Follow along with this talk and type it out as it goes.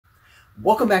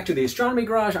Welcome back to the Astronomy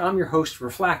Garage. I'm your host,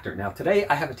 Refractor. Now today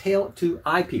I have a tale of two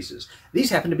eyepieces. These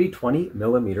happen to be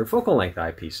 20mm focal length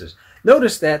eyepieces.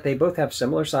 Notice that they both have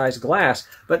similar size glass,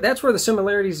 but that's where the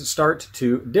similarities start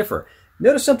to differ.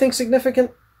 Notice something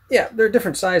significant? Yeah, they're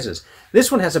different sizes. This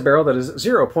one has a barrel that is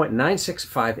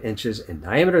 0.965 inches in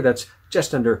diameter. That's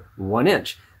just under 1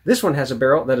 inch. This one has a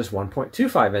barrel that is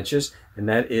 1.25 inches, and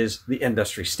that is the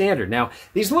industry standard. Now,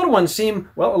 these little ones seem,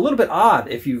 well, a little bit odd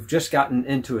if you've just gotten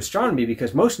into astronomy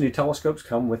because most new telescopes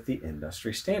come with the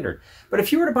industry standard. But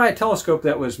if you were to buy a telescope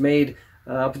that was made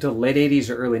up until the late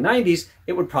 80s or early 90s,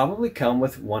 it would probably come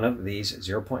with one of these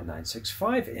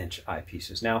 0.965 inch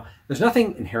eyepieces. Now, there's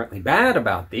nothing inherently bad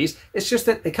about these. It's just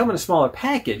that they come in a smaller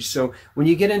package. So when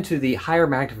you get into the higher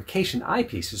magnification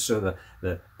eyepieces, so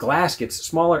the glass gets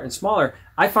smaller and smaller,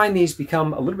 I find these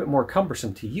become a little bit more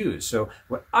cumbersome to use. So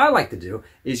what I like to do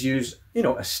is use,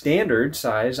 a standard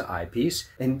size eyepiece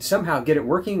and somehow get it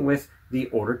working with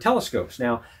the older telescopes.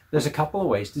 Now, there's a couple of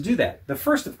ways to do that. The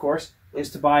first, of course, is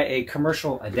to buy a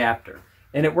commercial adapter.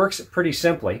 And it works pretty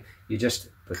simply. You just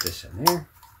put this in there,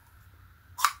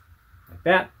 like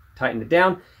that, tighten it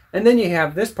down, and then you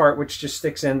have this part which just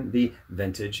sticks in the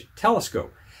vintage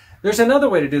telescope. There's another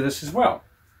way to do this as well.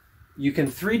 You can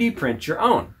 3D print your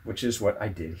own, which is what I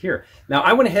did here. Now,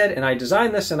 I went ahead and I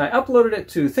designed this and I uploaded it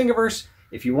to Thingiverse.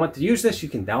 If you want to use this, you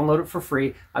can download it for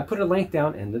free. I put a link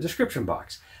down in the description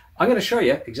box. I'm going to show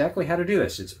you exactly how to do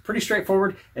this. It's pretty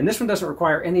straightforward, and this one doesn't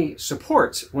require any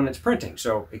supports when it's printing,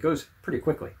 so it goes pretty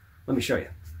quickly. Let me show you.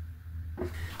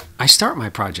 I start my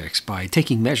projects by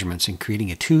taking measurements and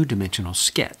creating a two-dimensional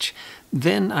sketch.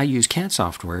 Then I use CAD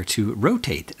software to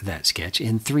rotate that sketch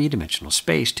in three-dimensional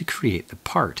space to create the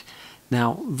part.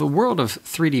 Now, the world of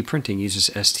 3D printing uses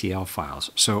STL files,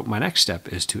 so my next step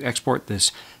is to export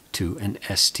this to an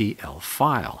STL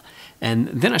file. And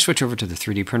then I switch over to the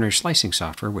 3D printer slicing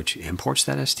software, which imports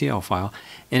that STL file,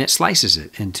 and it slices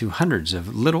it into hundreds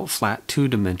of little flat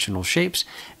two-dimensional shapes,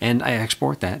 and I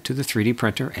export that to the 3D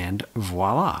printer, and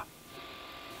voila!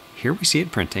 Here we see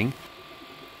it printing.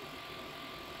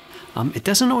 It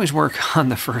doesn't always work on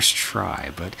the first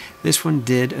try, but this one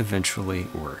did eventually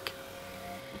work.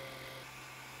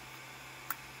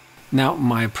 Now,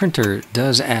 my printer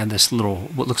does add this little,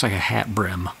 what looks like a hat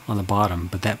brim on the bottom,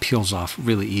 but that peels off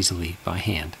really easily by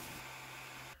hand.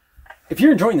 If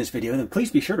you're enjoying this video, then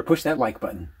please be sure to push that like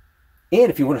button. And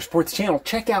if you want to support the channel,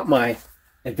 check out my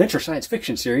adventure science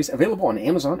fiction series available on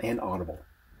Amazon and Audible.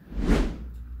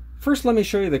 First, let me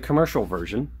show you the commercial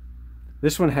version.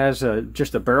 This one has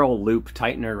just a barrel loop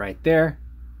tightener right there.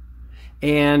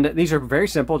 And these are very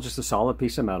simple, just a solid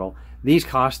piece of metal. These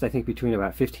cost, I think, between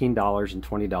about $15 and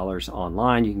 $20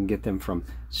 online. You can get them from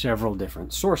several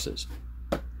different sources.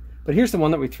 But here's the one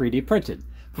that we 3D printed.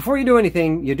 Before you do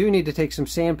anything, you do need to take some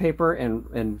sandpaper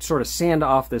and sort of sand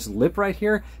off this lip right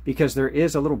here, because there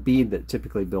is a little bead that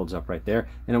typically builds up right there,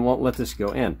 and it won't let this go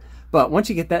in. But once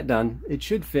you get that done, it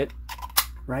should fit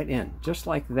right in, just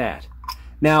like that.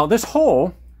 Now, this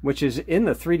hole, which is in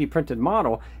the 3D printed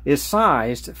model, is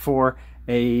sized for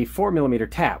a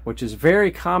 4mm tap, which is very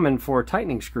common for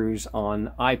tightening screws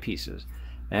on eyepieces.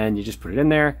 And you just put it in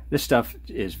there. This stuff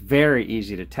is very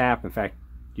easy to tap. In fact,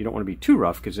 you don't want to be too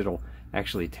rough because it'll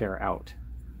actually tear out.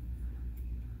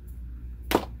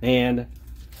 And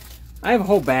I have a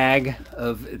whole bag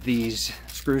of these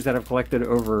screws that I've collected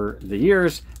over the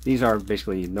years. These are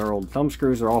basically knurled thumb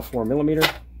screws. They're all 4mm.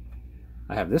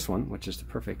 I have this one, which is the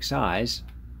perfect size.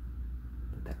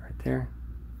 Put that right there.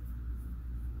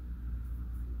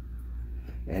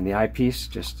 And the eyepiece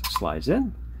just slides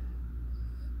in,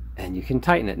 and you can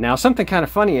tighten it. Now, something kind of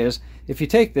funny is, if you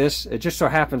take this, it just so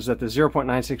happens that the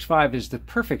 0.965 is the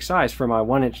perfect size for my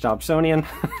 1-inch Dobsonian.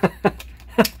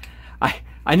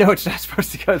 I know it's not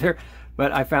supposed to go there,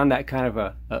 but I found that kind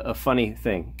of a funny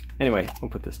thing. Anyway,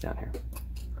 we'll put this down here.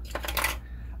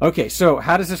 Okay, so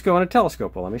how does this go on a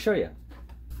telescope? Well, let me show you.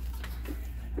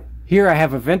 Here I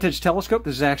have a vintage telescope.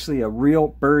 This is actually a real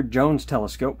Bird-Jones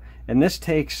telescope. And this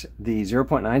takes the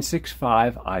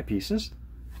 0.965 eyepieces.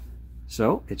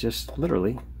 So it just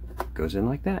literally goes in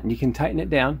like that. And you can tighten it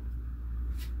down.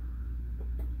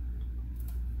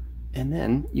 And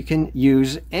then you can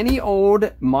use any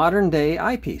old modern day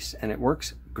eyepiece, and it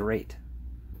works great.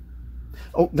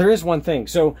 Oh, there is one thing.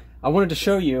 So I wanted to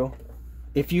show you,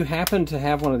 if you happen to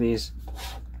have one of these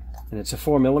and it's a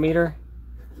 4mm,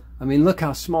 I mean, look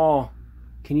how small.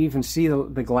 Can you even see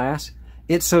the glass?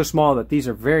 It's so small that these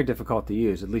are very difficult to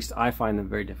use. At least I find them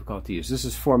very difficult to use. This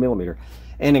is 4mm.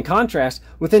 And in contrast,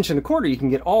 with 1 1/4, you can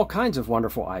get all kinds of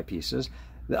wonderful eyepieces.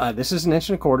 This is 1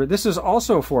 1/4. This is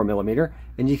also 4mm,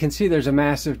 and you can see there's a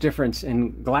massive difference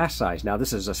in glass size. Now,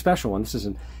 this is a special one. This is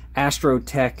an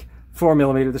Astrotech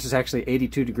 4mm. This is actually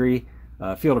 82-degree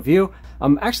field of view.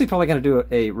 I'm actually probably going to do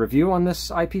a review on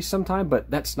this eyepiece sometime, but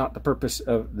that's not the purpose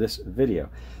of this video.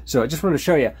 So I just wanted to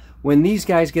show you, when these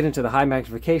guys get into the high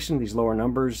magnification, these lower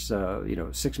numbers,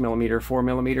 6mm,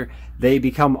 4mm, they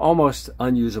become almost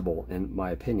unusable in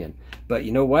my opinion. But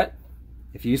you know what?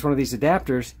 If you use one of these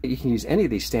adapters, you can use any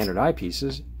of these standard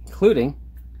eyepieces, including,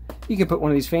 you can put one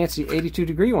of these fancy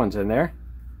 82-degree ones in there.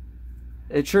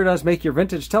 It sure does make your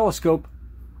vintage telescope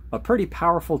a pretty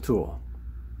powerful tool.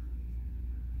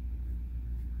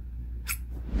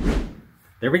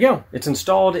 There we go. It's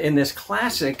installed in this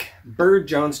classic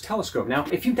Byrd-Jones telescope. Now,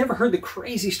 if you've never heard the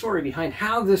crazy story behind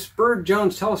how this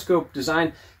Byrd-Jones telescope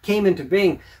design came into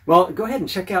being, well, go ahead and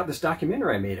check out this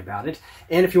documentary I made about it.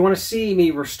 And if you want to see me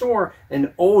restore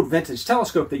an old vintage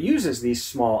telescope that uses these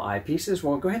small eyepieces,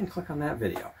 well, go ahead and click on that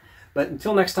video. But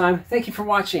until next time, thank you for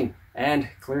watching, and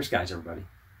clear skies, everybody.